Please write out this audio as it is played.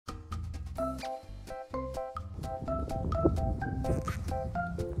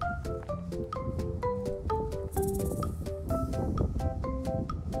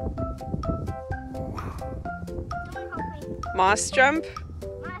Moss jump.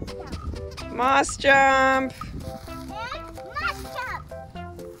 Moss jump.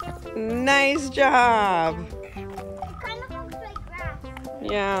 Nice job. It kind of looks like grass.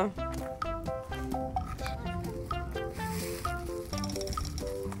 Yeah.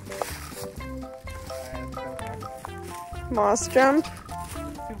 Moss jump.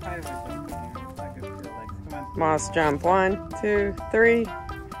 Moss jump. 1, 2, 3.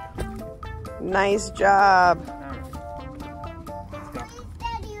 Nice job.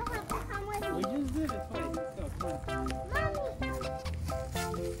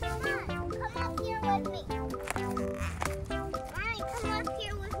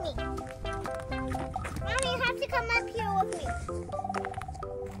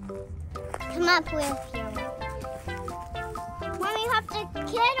 Come up with you. Mommy, you have to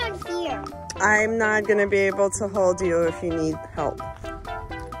get on here. I'm not going to be able to hold you if you need help.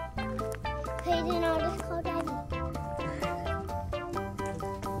 Okay, then I'll just call Daddy.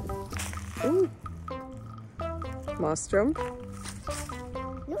 Ooh. Moss jump.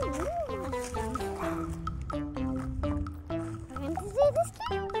 No.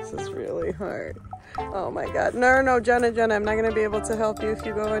 This is really hard. Oh my God. No, Jenna, I'm not going to be able to help you if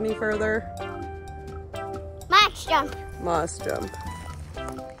you go any further. Max jump. Moss jump.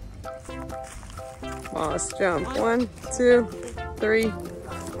 Moss jump. 1, 2, 3.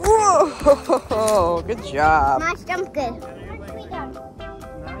 Whoa! Good job. Max jump good.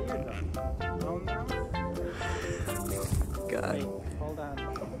 God.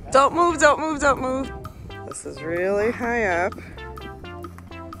 Don't move. This is really high up.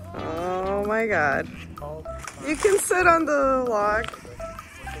 Oh my God. You can sit on the log.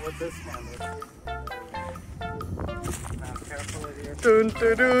 Dun,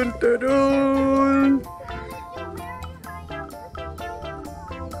 dun, dun, dun, dun.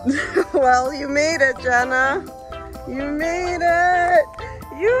 Well, you made it, Jenna. You made it.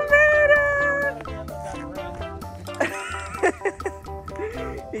 You made it.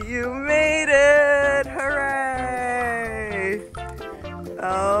 You made it. Hooray.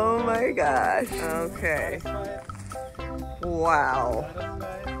 Oh my gosh. Okay. Wow.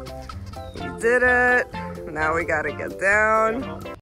 We did it. Now we gotta get down.